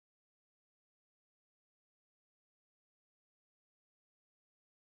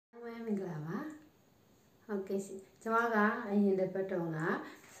Okay, Chamaga, I in the Petona,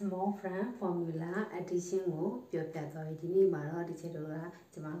 small friend formula addition, pure pathology, Maro, the Chedora,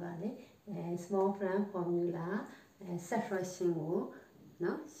 Chamagale, small friend formula, subtraction,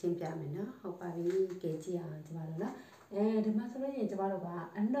 no, Simpiamina, Hopavi, Ketia, Chamala, and the Masola in Chamaga,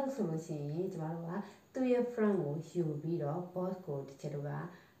 and no solution, Chamaga, 2 year friend, you beat off postcode, Chedora,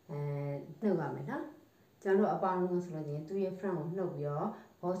 and no gamina. General about no solution, 2 year friend, no, your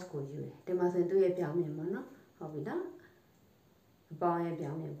postcode you. They must do a piano, Hobby boy a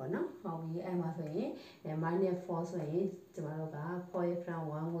piano, Hobby, I must say, and minor force way, Jamaloga, 4 year friend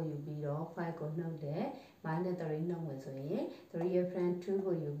 1 will you beat off 5 go no there, minor 3 no was way, 3 year friend 2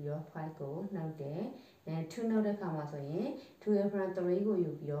 will you be off 5 go no there, and 2 no the camas way, 2 year friend 3 will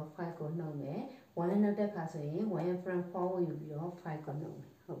you be off 5 go no there, 1 another pass way, 1 year friend 4 will you be off 5 go no,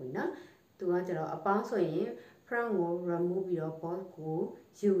 Hobby no, 200 a bounce way, friend will remove your ball go,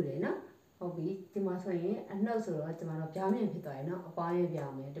 you know. Hobby, the master, and no so much amount of jamming pitino, a boy of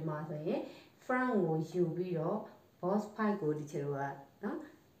yammy, the master, Frank was you be your boss pie go to Chilua, no?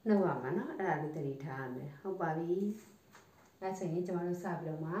 No, mamma, a little time. How Bobby? I say it to my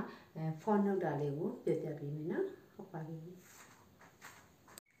sabloma, and fond of Daligo, get the bimina, how Bobby?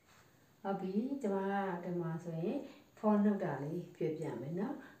 Hobby, the master, fond of Dali, pure jamina,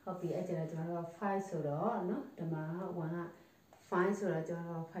 hobby, I tell of 5 soda, no, the ma one. Fine so that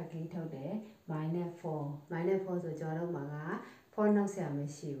you're 5 little day, minus 4 so you're maga, 4 no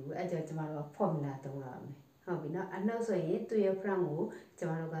samashi, I judge my formula to run. Hobby not, and also in 2 year prango,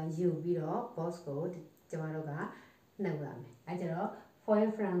 Jamaroga, you be off, Bosco, Jamaroga, no ram. I tell 4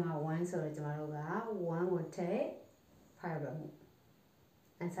 year franga, 1 so Jamaroga, 1 would take 5 ram.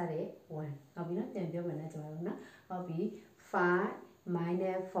 And sorry, 1. Hobby not, then you're not hobby 5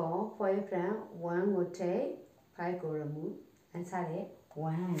 minus 4, 4 year frang, 1 would take 5 go remove. And sorry,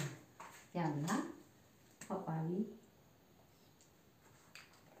 1. Yum, huh? What baby?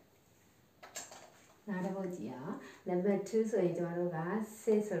 Not about ya. Number 2 so it's a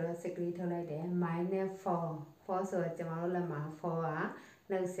 6 or 6 little like that. Minus 4. 4 so it's a 4.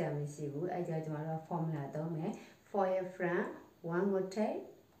 No 7 shibu. I judge my formula dome. 4 year friend. 1 would take.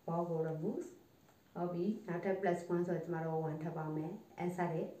 4 go remove. Hobby. Not a plus 1 so it's my 1 about me. And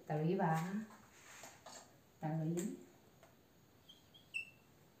sorry, 3 bar. 3.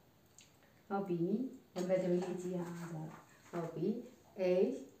 Hobby, number 3 is hobby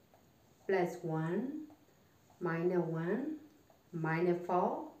 8 plus 1 minus 1 minus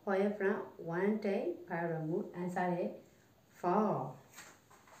 4 for your friend 1 take paramount answer it 4.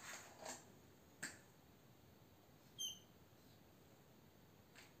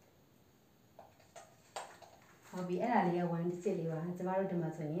 Hobby area 1 digit tomorrow the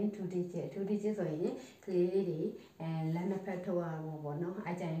mason 2 digits so in clearly and learn a pet to no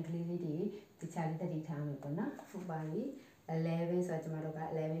I can clearly the child that it time body 11 so tomorrow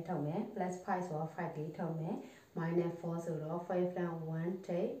 11 tome plus 5 so 5 tome minus 4 so 5 down 1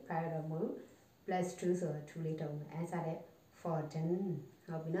 take paramount plus 2 so 2 little answer it 14.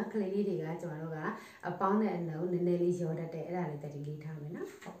 Hobby not clearly tomorrow a pound and no nearly your that it time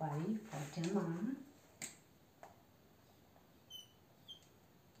body 14.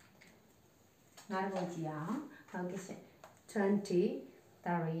 Not about ya. Okay, 20,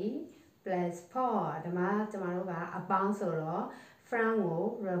 30 plus 4. The math tomorrow a bounce or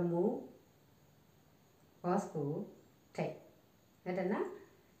frango remove Bosco take.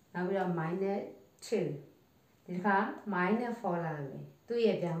 Now we are minus 2. This car minus 4 line. 2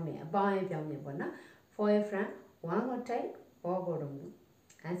 year down me, a boy down me, but not 4 year franc, 1 will take, 4 go remove.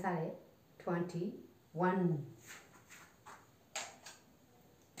 Answer it 21.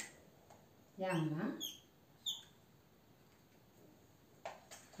 Young, huh?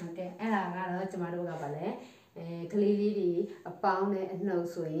 Okay, and I got tomato gabale. Clearly, a pound and no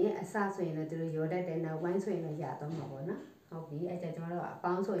swing, a sass swing to your dead and a wine swing a yard on Mabona. Hobby, I tell tomorrow a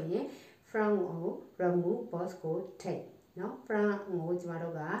pound swing from remove Bosco take. No, from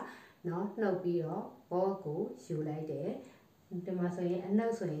Mochmaroga, no beer, Bosco, shoe like there. The Masoy and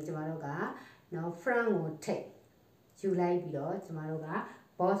no swing Jamaroga, no from take. You like beer, Jamaroga,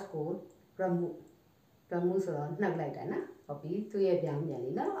 Bosco. Remove so not like that, Hobby 2 year young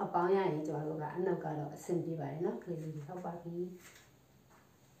jelly, no, a pound in Jologa, and no got a simply by no clearly how baby.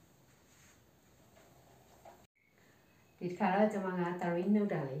 It carrots among a tarino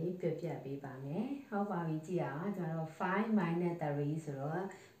dally, Pipia Bibame, how about Gia, 5 minus 3 so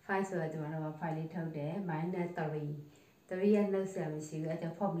 5 so 5 little day, minus 3. 3 and no service you at a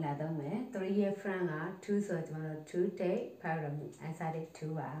formula dome, 3 year franga, 2 so 2 take, paramount, and said it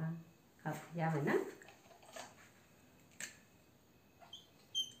 2 Yamana.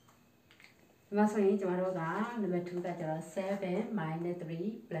 မှာဆိုရင်ကျမတို့က number 2 ကကျတော့7 minus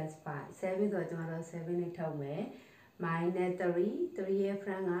 3 plus 5 7ဆိုတော့ကျမတို့7နဲ့ထုတ်မယ် minus 3ရဲ့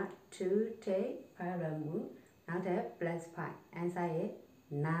front က2 take 5 remove နောက်ထပ် plus 5 answer ရဲ့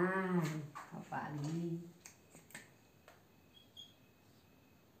9ဟုတ်ပါပြီ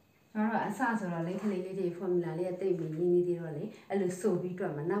အစဆိုတော့လေကလေးလေးတွေ formula လေးတိတ်ပြီးရင်းနေသေးတော့လေအဲ့လိုဆိုပြီး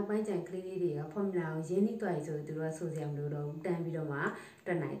တော့မှနောက်ပိုင်းကျန်ကလေးလေးတွေက formula ကိုရင်းနှီးသွားပြီဆိုသူတို့ကဆိုစရာမလိုတော့ဘူးတန်းပြီးတော့မှ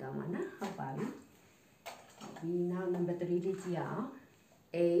တွက်နိုင်သွားမှာနော်ဟုတ်ပါပြီဟုတ်ပြီနောက် number 3လေးကြည့်အောင်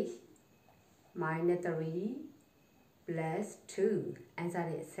 8 minus 3 plus 2 answer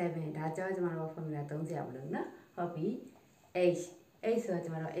ရဲ့7ဒါကြောင့်ကျမတို့ formula သုံးစရာမလိုနော်ဟုတ်ပြီ 8ဆိုတော့ကျ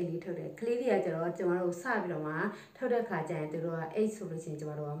မတို့8လေးထုတ်တယ်ကလေးတွေကကျတော့ကျမတို့စပြီးတော့မှထုတ်တဲ့ခါကျရင်သူတို့က8ဆိုလို့ရှိရင်ကျ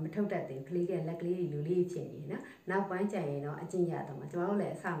မတို့ကမထုတ်တတ်သေးဘူးကလေးတွေကလက်ကလေးတွေလူလေးဖြစ်နေနော်နောက်ပိုင်းကျရင်တော့အကျင့်ရတော့မှာကျမတို့လ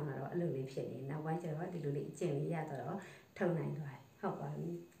ည်းအစမှာတော့အဲ့လိုလေးဖြစ်နေနောက်ပိုင်းကျတော့ဒီလိုလေးအကျင့်လေးရတော့ထုတ်နိုင်သွားတယ်ဟုတ်ပါပြီ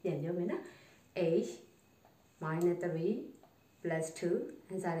ပြန်ပြောမယ်နော်8 minus 3 plus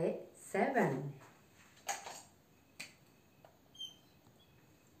 2 answer ရဲ့7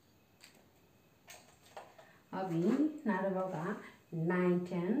ဟုတ်ပြီနောက်တစ်ပုဒ်က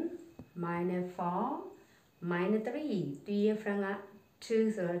9 10 minus 4 minus 3 3ရဲ့ front က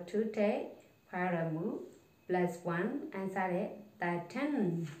2ဆိုတော့2 take 5 remove plus 1 answer ရဲ့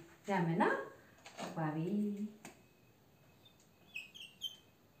13ရမယ်နော်ဟုတ်ပါပြီ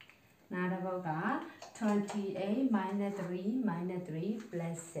နောက်တစ်ပုဒ်က28 minus 3 minus 3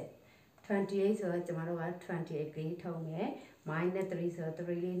 plus 6 28ဆိုတော့ကျမတို့က28လေးထုတ်မယ် minus 3ဆိုတော့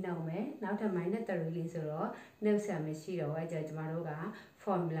3လေးနှုတ်မယ်နောက်ထပ် minus 3လေးဆိုတော့နှုတ်ဆက်မရှိတော့ဘူးအဲကြောင့်ကျမတို့က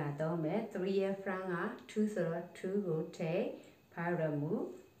formula သုံးမယ်3ရဲ့ front က2ဆိုတော့2ကို take 5 remove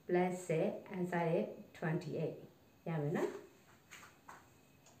plus 6 answer ရဲ့28ရမယ်နော်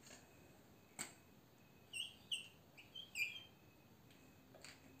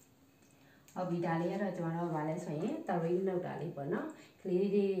ဟုတ်ပြီဒါလေးကတော့ကျမတို့ကဘာလဲဆိုရင် theory လောက်တာလေးပေါ့နော်ကလေး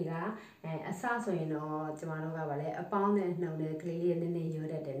လေးတွေကအစဆိုရင်တော့ကျမတို့ကဘာလဲအပေါင်းနဲ့နှုံနဲ့ကလေးလေးနည်းနည်းရိုး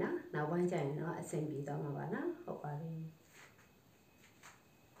တတ်တယ်နော်နောက်ပိုင်းကျရင်တော့အဆင်ပြေသွားမှာပါနော်ဟုတ်ပါပြီ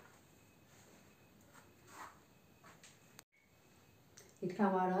ဒီတစ်ခါ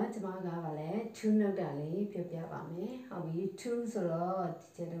မှာတော့ကျမကဗာလဲ2နှုတ်တာလေးပြောပြပါမယ်ဟုတ်ပြီ2ဆိုတော့ဒီ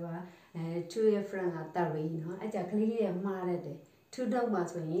ကျတော့2ရဲ့ front က3เนาะအဲ့ကြကလေးလေးတွေမှားတတ်တယ်2နှုတ်မှာ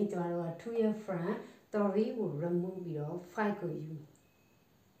ဆိုရင်ကျမတို့က2ရဲ့ front 3ကို remove ပြီးတော့5ကိုယူ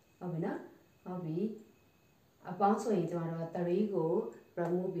ဟုတ်ပြီနော်ဟုတ်ပြီအပေါင်းဆိုရင်ကျမတို့က3ကို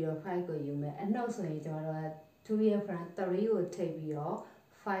remove ပြီးတော့5ကိုယူမယ်အနှုတ်ဆိုရင်ကျမတို့က2ရဲ့ front 3ကိုထိပ်ပြီးတော့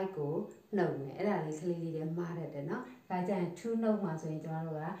5ကိုနှုတ်မယ်အဲ့ဒါလေးကလေးလေးတွေမှားတတ်တယ်เนาะဒါကြရင်2နှုတ်မှာဆိုရင်ကျမ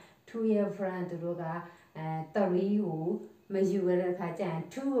တို့က2ရဲ့ front သူတို့က3ကိုမယူရတဲ့အခါကျရင်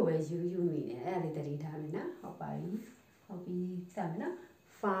2ကိုပဲယူမိတယ်အဲ့ဒါလေးသတိထားမယ်เนาะဟုတ်ပါပြီဟုတ်ပြီစမယ်เนาะ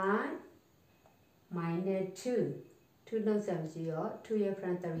5 minus 2နှုတ်ဆက်မရှိရော2ရဲ့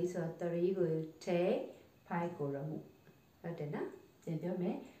front 3ဆိုတော့3ကို take 5ကို remove ဟုတ်တယ်เนาะပြန်ပြောမ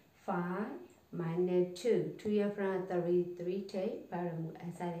ယ်5 minus 2 ရဲ့ front 3 take 5 remove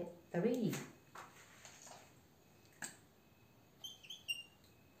answer 3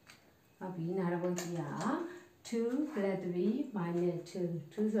ဟုတ်ပြီနောက်တစ်ပုဒ်ကြည့်ရအောင်2 plus 3 minus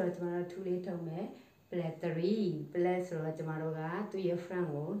 2 2ဆိုတော့ကျမတို့2လေးထုတ်မယ် plus 3 plus ဆိုတော့ကျမတို့ကသူ့ရဲ့ front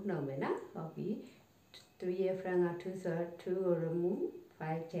ကိုနှုတ်မယ်နော်ဟုတ်ပြီ3ရဲ့ front က2ဆိုတော့2ကို remove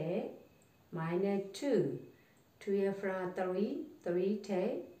 5 take minus 2 2ရဲ့ front 3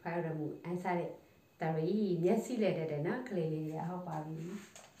 take 5 remove answer 3မျက်စိလက်တဲ့နော်ကလေးလေးရဟုတ်ပါပြီ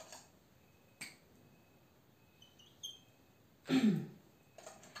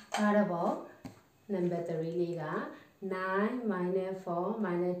အားတော့ number 3လေးက9 minus 4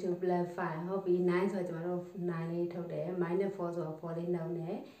 minus 2 plus 5ဟုတ်ပြီ9ဆိုတော့ကျမတို့9လေးထုတ်တယ် minus 4ဆိုတော့4လေးနှုတ်တ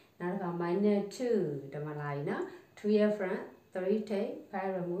ယ်နောက်တစ်ခါ minus 2ဒီမှာလာပြီနော်2ရဲ့ front 3 take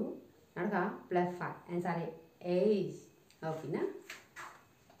 5 remove နောက်တစ်ခါ plus 5 answer 8ဟုတ်ပြီနော်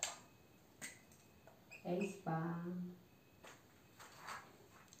8ပါ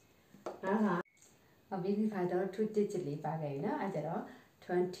နောက်ဟုတ်ပြီဒီခါတော့2 digit လေးပါခဲ့ပြီနော်အဲ့ကြတော့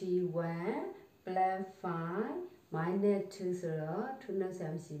21 plus 5 minus 2ဆိုတော့2နှုတ်ဆ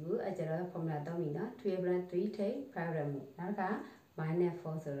က်မရှိဘူးအဲ့ကြတော့ formula သုံးပြီနော်2 plus 3 take 5 remove နောက်က minus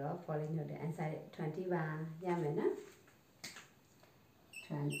 4ဆိုတော့4လေးနှုတ်တယ် answer 20ပါရမယ်နော်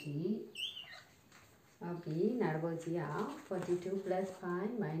20ဟုတ်ပြီနောက်တစ်ပုဒ်ကြည့်အောင်42 plus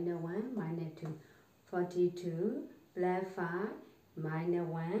 5 minus 1 minus 2 42 plus 5 minus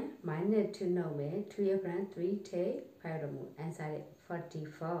 1 minus 2နှုတ်မယ်2ရဲ့ front 3 take 5 remove answer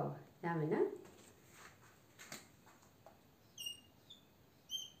 44ရမယ်နော်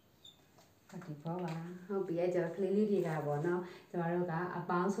ဒီပေါ်ပါဟုတ်ပြီအဲ့ကျတော့ကလေးလေးတွေကပေါ့နော်ကျမတို့ကအ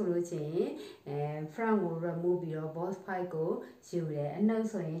ပေါင်းဆိုလို့ချင်းfront ကို remove ပြီးတော့ boss 5ကိုယူတယ်အနှုတ်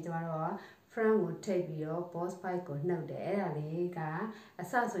ဆိုရင်ကျမတို့က front ကိုထိပ်ပြီးတော့ boss 5ကိုနှုတ်တယ်အဲ့ဒါလေးကအ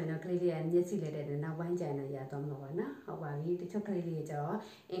စဆိုရင်တော့ကလေးလေးကမျက်စိလက်တဲ့နောက်ပိုင်းကျရင်တော့ရသွားမှာပါနော်ဟုတ်ပါပြီတချို့ကလေးလေးကျတော့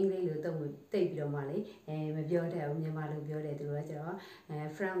အင်္ဂလိပ်လိုတုံးတိတ်ပြီးတော့မှလေမပြောတတ်ဘူးမြန်မာလိုပြောတယ်သူတို့ကကျတော့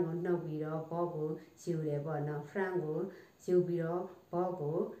front ကိုနှုတ်ပြီးတော့ boss ကိုယူတယ်ပေါ့နော် front ကိုယူပြီးတော့ boss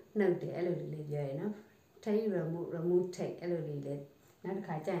ကိုနှုတ်တယ်အဲ့လိုလေးပြောရနော်ထိပ် remove ထိပ်အဲ့လိုလေးလေနောက်တစ်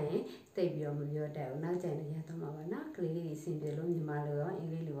ခါကျရင်တိတ်ပြီးတော့မပြောတတ်ဘူးနောက်ကျရင်လည်းရသွားမှာပါနော်ကလေးလေးအဆင်ပြေလို့မြန်မာလိုရောအင်္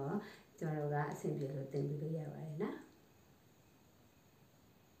ဂလိပ်လိုရောကျမတို့ကအဆင်ပြေလို့သင်ပြီးလို့ရပါတယ်နော်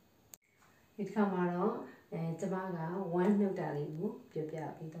ဒီတစ်ခါမှာတော့ကျမက1နှုတ်တာလေးကိုပြောပြ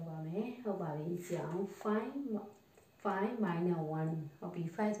ပေးတော့ပါမယ်ဟုတ်ပါပြီကြည့်အောင်5 minus 1ဟုတ်ပြီ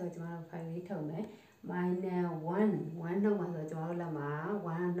5ဆိုတော့ကျမတို့5လေးထုတ်မယ် minus 1 1နှုတ်မှာဆိုတော့ကျမတို့လက်မှာ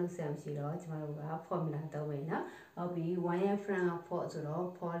1နှုတ်ဆက်မရှိတော့ကျမတို့က formula သုံးမယ်နော်ဟုတ်ပြီ1ရဲ့ front က4ဆိုတော့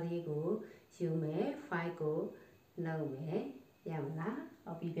4လေးကိုယူမယ်5ကိုနှုတ်မယ်ရမလား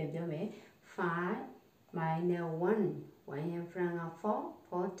ဟုတ်ပြီပြန်ပြောမယ်5 minus 1 1 ရဲ့ front က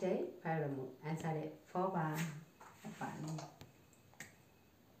4 take 5 remove answer တဲ့4ပါနော်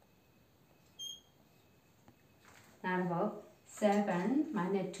နောက်တော့7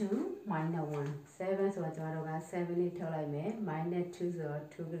 minus 2 minus 1 7ဆိုတော့ကျမတို့က7လေးထုတ်လိုက်မယ် minus 2ဆိုတော့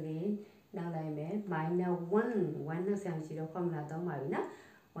2ကလေးနောက်လိုက်မယ် minus 1 နဲ့ဆက်ရှိတော့ formula သုံးပါပြီနော်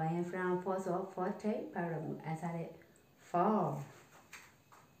1 ရဲ့ front 4ဆိုတော့4 take 5 remove answer တဲ့4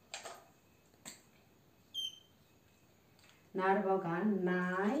နောက်တစ်ပုဒ်က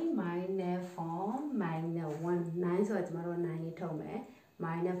9 minus 4 minus 1 9ဆိုတော့ကျမတို့9လေးထုတ်မယ်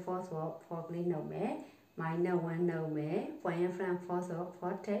minus 4ဆိုတော့4ကလေးနှုတ်မယ် minus 1နှုတ်မယ်1 ရဲ့ front 4ဆိုတော့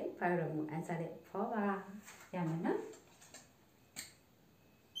4 take 5 remove answer တဲ့4ပါရမယ်နော်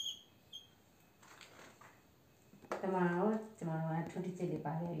ကျမတို့က20ချက်လေး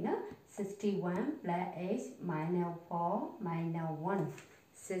ပါတယ်နော်61 plus 8 minus 4 minus 1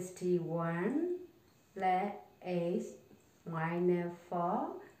 61 plus 8 minus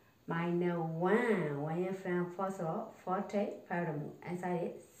 4 minus 1 1 ရဲ့ front 4ဆိုတော့4 take 5 remove answer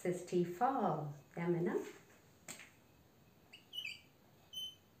ရဲ့64ရမယ်နော်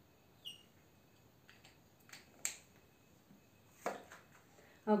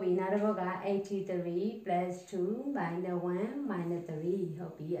ဟုတ်ပြီနောက်တစ်ပုဒ်က83 plus 2 minus 1 minus 3ဟု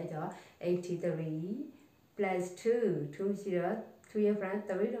တ်ပြီအဲ့တော့83 plus 2 2ရှိတော့2ရဲ့ front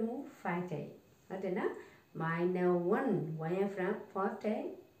 3 remove 5 take ဟုတ်တယ်နော် minus 1 1ရဲ့ front 4 take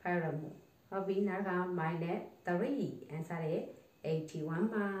 5 remove ဟုတ်ပြီနောက်က minus 3 answer ရဲ့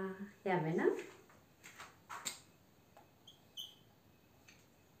81ပါရမယ်နော်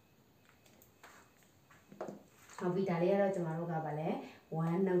ဟုတ်ပြီဒါလေးကတော့ကျမတို့ကဗာလဲ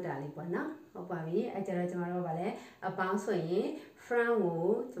1နှုတ်တာလေးပေါ့နော်ဟုတ်ပါပြီအဲ့ကျတော့ကျမတို့ကဗာလဲအပေါင်းဆိုရင် front ကို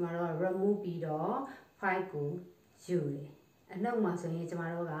ကျမတို့က remove ပြီးတော့5ကိုယူတယ်အနှုတ်မှာဆိုရင်ကျမ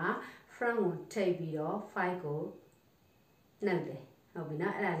တို့က front ကိုထိပ်ပြီးတော့5ကိုနှုတ်တယ်ဟုတ်ပြီ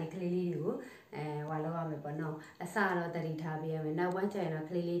နော်အဲ့ဒါလေးကလေးလေးတွေကိုဟိုလောက်ရမယ်ပေါ့နော်အစတော့တတိထားပေးရမယ်နောက်ပိုင်းကျရင်တော့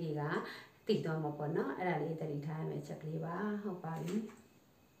ကလေးလေးတွေကတိသွားမှာပေါ့နော်အဲ့ဒါလေးတတိထားရမယ်ချက်ကလေးပါဟုတ်ပါပြီ